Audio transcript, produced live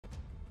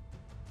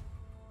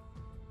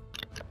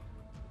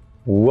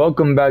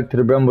Welcome back to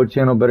the Brembo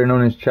channel, better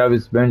known as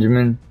Travis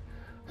Benjamin.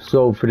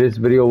 So for this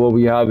video, what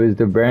we have is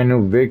the brand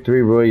new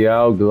Victory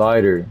Royale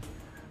glider.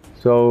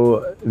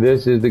 So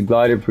this is the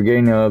glider for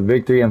getting a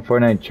victory in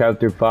Fortnite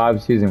Chapter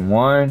 5 Season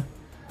 1.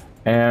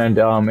 And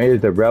it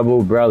is the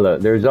Rebel BRELLA.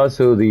 There's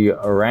also the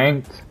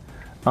ranked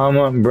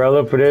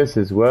BRELLA for this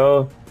as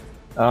well.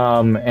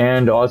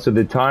 And also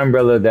the time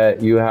BRELLA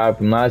that you have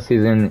from last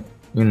season.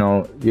 You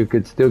know, you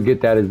could still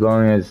get that as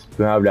long as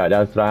you have that.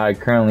 That's what I had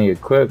currently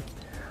equipped.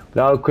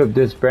 But I'll equip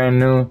this brand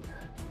new,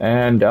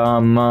 and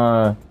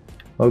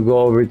we'll go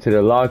over to the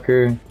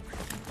locker,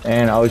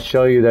 and I'll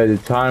show you that the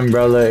time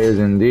BRELLA is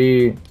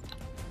indeed,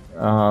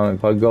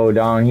 if I go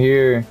down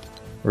here,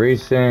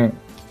 recent,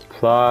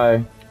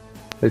 apply,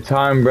 the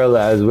time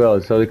BRELLA as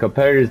well. So the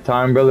competitor's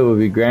time BRELLA will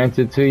be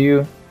granted to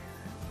you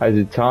at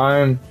the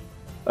time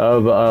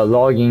of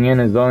logging in,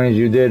 as long as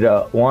you did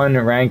one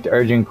ranked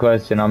urgent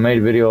quest, and I made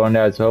a video on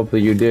that, so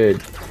hopefully you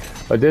did.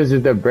 But this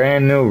is the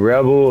brand new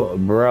Rebel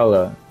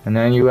BRELLA. And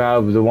then you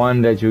have the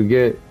one that you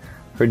get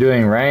for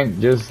doing rank,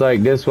 just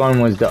like this one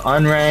was the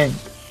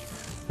unranked.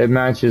 It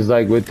matches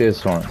like with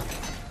this one.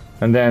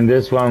 And then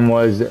this one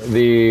was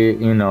the,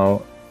 you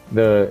know,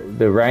 the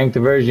ranked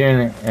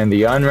version and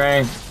the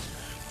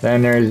unranked.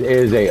 Then there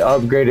is a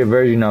upgraded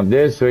version of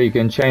this, where you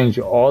can change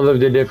all of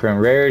the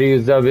different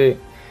rarities of it.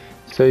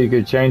 So you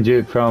could change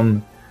it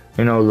from,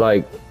 you know,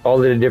 like all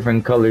of the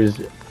different colors,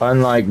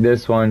 unlike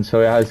this one. So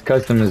it has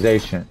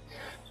customization.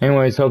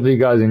 Anyways, hopefully you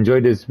guys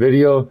enjoyed this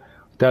video.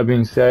 That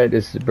being said,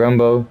 this is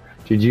Brembo,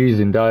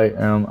 GG's and die,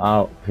 and I'm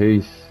out.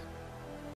 Peace.